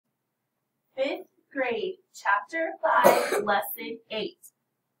5th grade, Chapter 5, Lesson 8.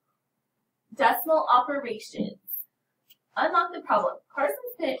 Decimal Operations. Unlock the problem. Carson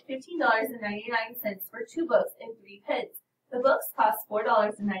spent $15.99 for 2 books and 3 pens. The books cost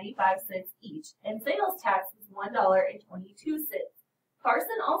 $4.95 each, and sales tax was $1.22.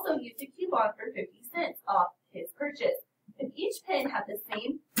 Carson also used a coupon for 50 cents off his purchase. If each pen had the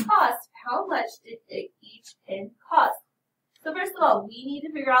same cost, how much did each pen cost? So first of all, we need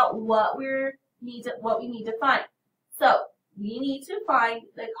to figure out what we need to find. So we need to find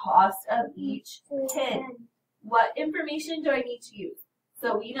the cost of each pen. What information do I need to use?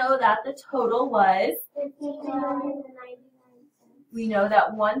 So we know that the total was $15.99. We know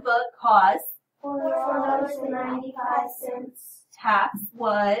that one book cost $4.95. Tax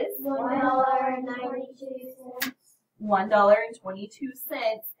was $1.92.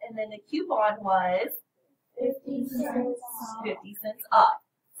 $1.22, and then the coupon was 50 cents. 50 cents off.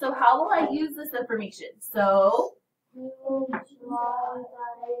 So how will I use this information? So We will draw a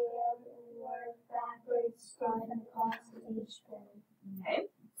diagram and work backwards from the cost of each pen. okay.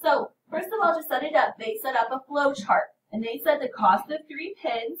 So first of all, to set it up, they set up a flow chart, and they said the cost of 3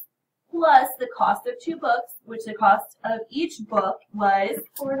 pens plus the cost of 2 books, which the cost of each book was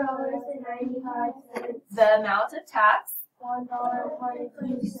 $4.95. the amount of tax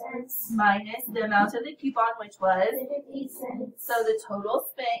 $1.42. minus the amount of the coupon, which was, 50 cents. so the total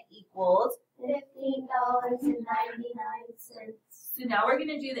spent equals. $15.99. So now we're going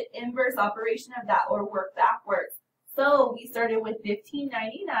to do the inverse operation of that, or work backwards. So we started with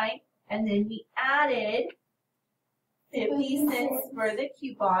 $15.99, and then we added 50 cents for the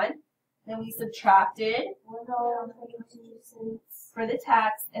coupon. Then we subtracted $1.22. for the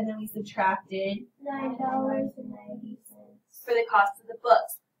tax, and then we subtracted $9.90. for the cost of the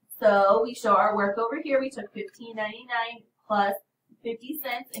books. So we show our work over here. We took $15.99 plus 50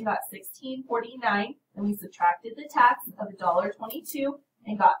 cents and got $16.49. Then we subtracted the tax of $1.22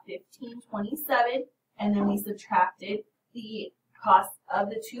 and got $15.27. And then we subtracted the cost of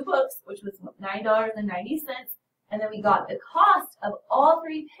the 2 books, which was $9.90. And then we got the cost of all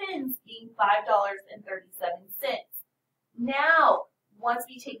 3 pens being $5.37. Now, once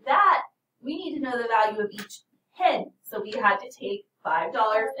we take that, we need to know the value of each pen. So we had to take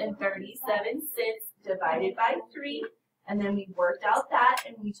 $5.37 divided by 3, and then we worked out that,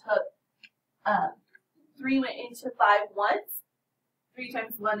 and we took 3 went into 5 once. 3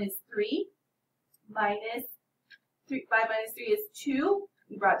 times 1 is 3. Minus 3, 5 minus 3 is 2.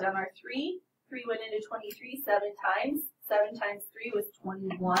 We brought down our 3. 3 went into 23 7 times. 7 times 3 was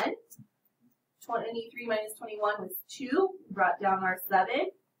 21. 23 minus 21 was 2. We brought down our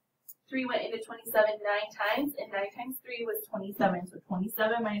 7. 3 went into 27 9 times, and 9 times 3 was 27. So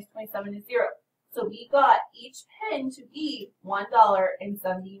 27 minus 27 is 0. So we got each pen to be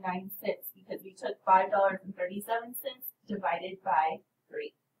 $1.79 because we took $5.37 divided by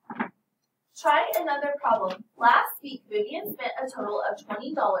 3. Try another problem. Last week, Vivian spent a total of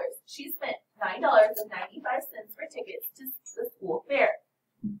 $20. She spent $9.95 for tickets to the school fair,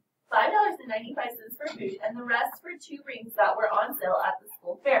 $5.95 for food, and the rest for 2 rings that were on sale at the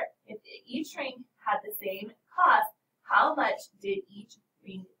school fair. If each ring had the same cost, how much did each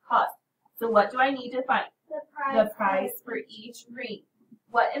ring cost? So what do I need to find? The price for each ring.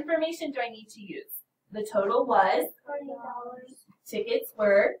 What information do I need to use? The total was $20. Tickets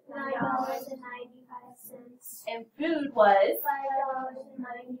were $9.95. and food was.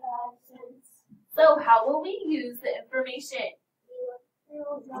 $5.95. So how will we use the information? We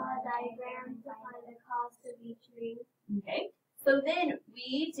will draw a diagram to find the cost of each ring. Okay, so then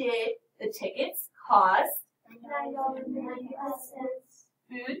we did the tickets cost, $9.95.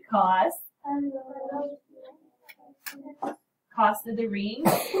 food cost, cost of the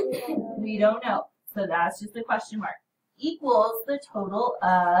rings, we don't know. So that's just a question mark. Equals the total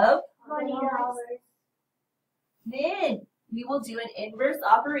of. $20. Then we will do an inverse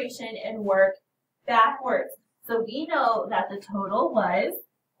operation and work backwards. So we know that the total was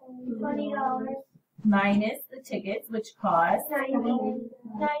 $20. minus the tickets, which cost,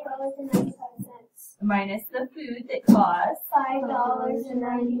 $9.95. minus the food that cost,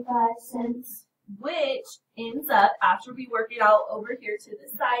 $5.95. which ends up, after we work it out over here to the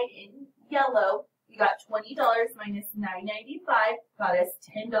side in yellow, we got $20 minus $9.95, got us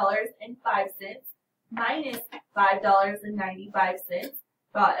 $10.05, minus $5.95,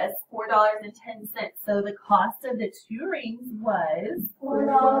 got us $4.10. So the cost of the 2 rings was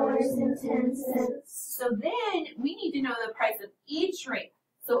 $4.10. So then we need to know the price of each ring.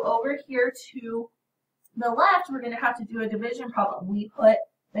 So over here to the left, we're going to have to do a division problem. We put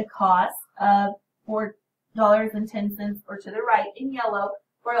the cost of $4.10, or to the right in yellow,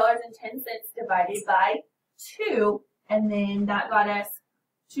 $4.10 divided by 2, and then that got us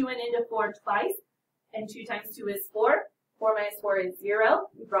 2 went into 4 twice, and 2 times 2 is 4. 4 minus 4 is 0.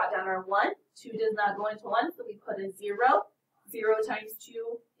 We brought down our 1. 2 does not go into 1, so we put a 0. 0 times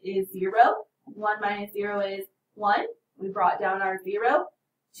 2 is 0. 1 minus 0 is 1. We brought down our 0.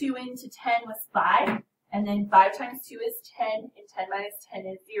 2 into 10 was 5, and then 5 times 2 is 10, and 10 minus 10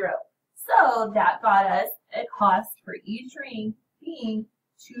 is 0. So that got us a cost for each ring being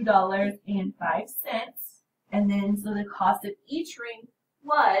 $2.05. And then, so the cost of each ring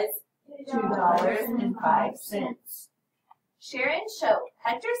was $2.05. Share and show.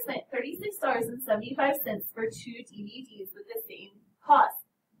 Hector spent $36.75 for 2 DVDs with the same cost.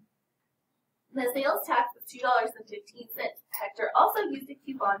 The sales tax was $2.15. Hector also used a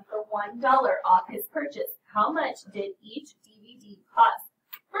coupon for $1 off his purchase. How much did each DVD cost?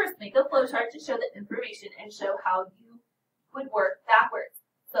 First, make a flowchart to show the information and show how you would work backwards.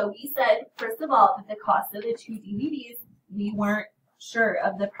 So we said, first of all, that the cost of the 2 DVDs, we weren't sure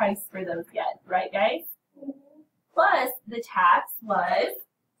of the price for those yet, right guys? Plus, the tax was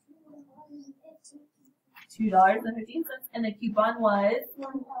 $2.15, and the coupon was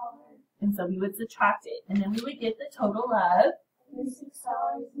 $1. and so we would subtract it, and then we would get the total of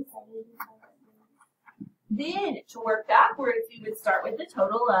 $6.75. Then, to work backwards, we would start with the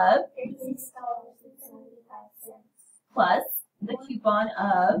total of $36.75. plus the coupon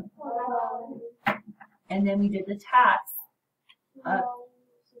of, $4. and then we did the tax of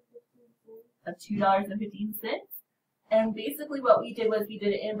 $2.15. And basically what we did was we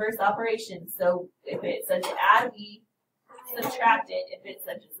did an inverse operation. So if it said to add, we subtracted. If it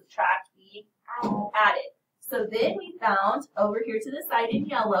said to subtract, we added. So then we found over here to the side in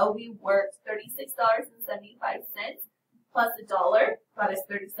yellow, we worked $36.75 plus $1, got us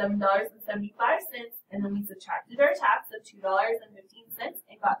 $37.75, and then we subtracted our tax of $2.15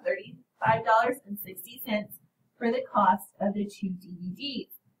 and got $35.60 for the cost of the 2 DVDs.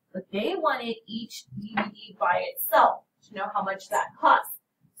 But they wanted each DVD by itself to know how much that cost.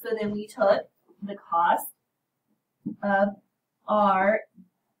 So then we took the cost of our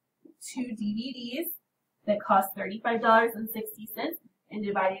 2 DVDs that cost $35.60 and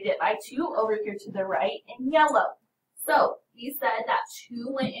divided it by 2 over here to the right in yellow. So we said that 2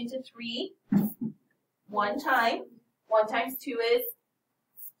 went into 3 one time. 1 times 2 is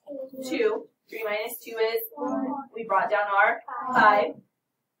 2. 3 minus 2 is 1. We brought down our 5.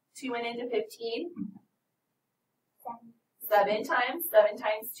 2 went into 15. 7 times. 7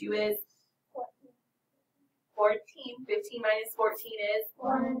 times 2 is 14. 15 minus 14 is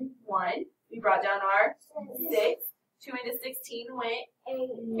 1. We brought down our 6. 2 into 16 went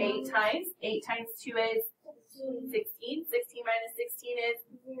 8 times. 8 times 2 is 16. 16 minus 16 is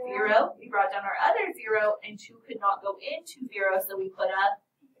 0. We brought down our other 0, and 2 could not go into 0, so we put up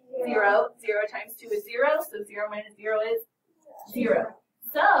 0. 0 times 2 is 0, so 0 minus 0 is 0.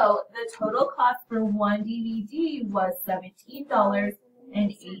 So the total cost for 1 DVD was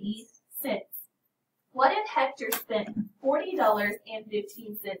 $17.80. What if Hector spent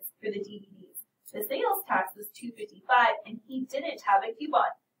 $40.15 for the DVDs? The sales tax was $2.55 and he didn't have a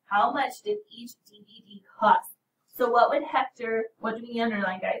coupon. How much did each DVD cost? So what do we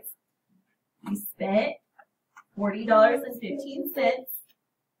underline, guys? We spent $40.15.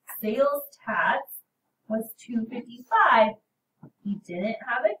 Sales tax was $2.55. He didn't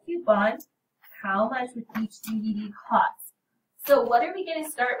have a coupon. How much would each DVD cost? So what are we going to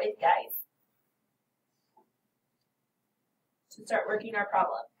start with, guys? To start working our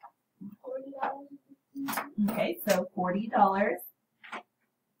problem. Okay, so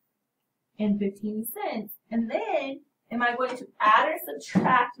 $40.15. And then, am I going to add or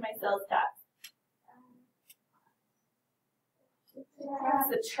subtract my sales tax?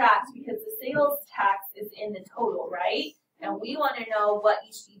 Subtract, because the sales tax is in the total, right? And we want to know what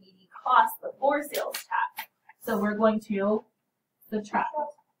each DVD costs before sales tax. So we're going to subtract.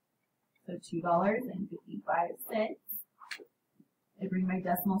 So $2.55. I bring my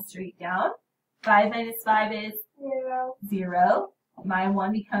decimal straight down. 5 minus 5 is 0. My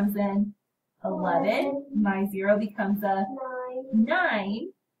 1 becomes an 11. My 0 becomes a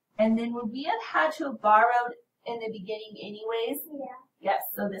 9. And then would we have had to have borrowed in the beginning anyways? Yes,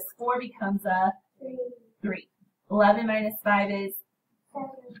 so this 4 becomes a 3. 11 minus 5 is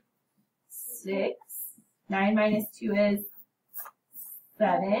 6. 9 minus 2 is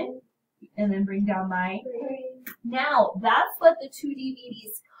 7. And then bring down my 3. Now, that's what the 2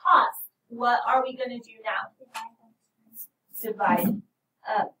 DVDs cost. What are we going to do now?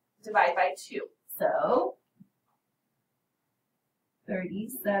 Divide by 2. So,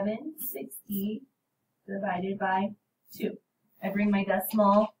 3760 divided by 2. I bring my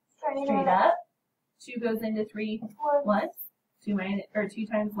decimal straight up. 2 goes into 3 once. 2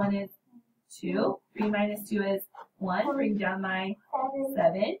 times 1 is 2. 3 minus 2 is 1. Bring down my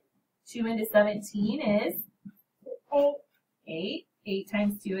 7. 2 into 17 is 8. 8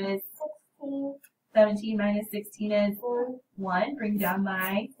 times 2 is 17 minus 16 is 1. Bring down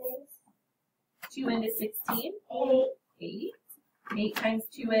my 2 into 16. 8. 8 times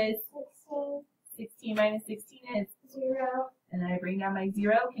 2 is 16 minus 16 is 0. And then I bring down my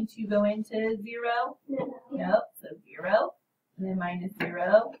 0. Can 2 go into 0? Nope. So 0. And then minus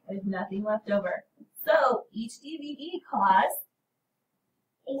 0. There's nothing left over. So each DVD costs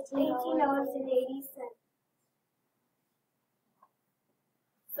 $18.80.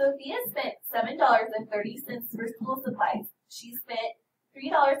 Sophia spent $7.30 for school supplies. She spent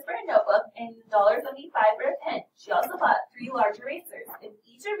 $3 for a notebook and $1.75 for a pen. She also bought 3 large erasers. If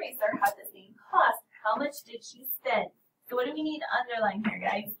each eraser had the same cost, how much did she spend? So what do we need to underline here,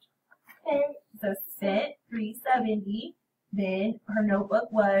 guys? So spent $3.70. Then her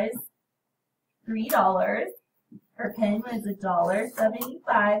notebook was $3. Her pen was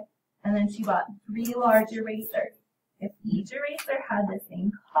 $1.75. And then she bought 3 large erasers. If each eraser had the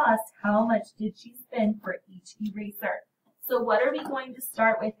same cost, how much did she spend for each eraser? So what are we going to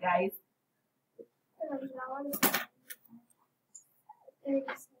start with, guys?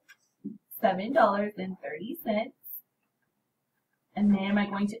 $7.30. And then am I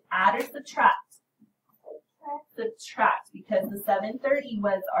going to add or subtract? Subtract, because the $7.30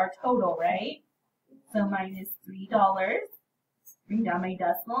 was our total, right? So minus $3. Bring down my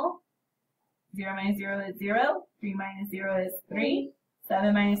decimal. 0 minus 0 is 0. 3 minus 0 is 3.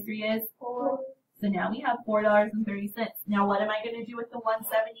 7 minus 3 is 4. So now we have $4.30. Now what am I going to do with the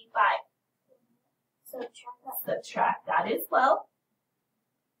 175? Subtract that as well.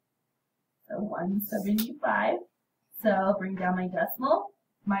 So 175. So bring down my decimal.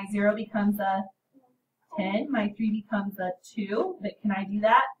 My 0 becomes a 10. My 3 becomes a 2. But can I do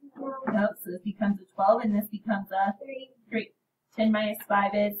that? Nope. So this becomes a 12 and this becomes a 3. 10 minus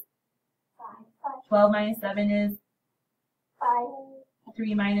 5 is 12 minus 7 is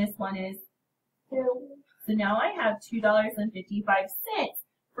 3 minus 1 is 2. So now I have $2.55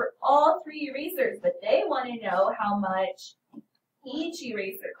 for all 3 erasers, but they want to know how much each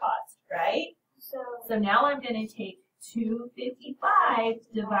eraser cost, right? So now I'm going to take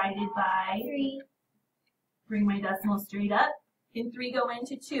 $2.55 divided by 3. Bring my decimal straight up. Can 3 go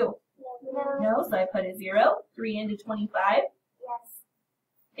into 2? No, so I put a 0. 3 into 25.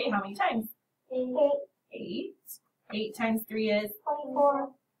 Okay, how many times? 8. 8 times 3 is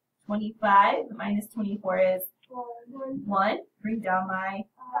 25. Minus 24 is 1. Bring down my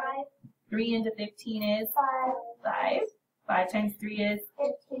 3 into 15 is 5. 5 times 3 is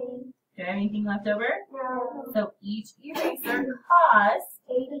 15. Do I have anything left over? No. So each eraser costs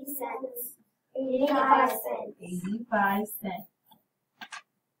 80 cents. 85 cents. 85 cents.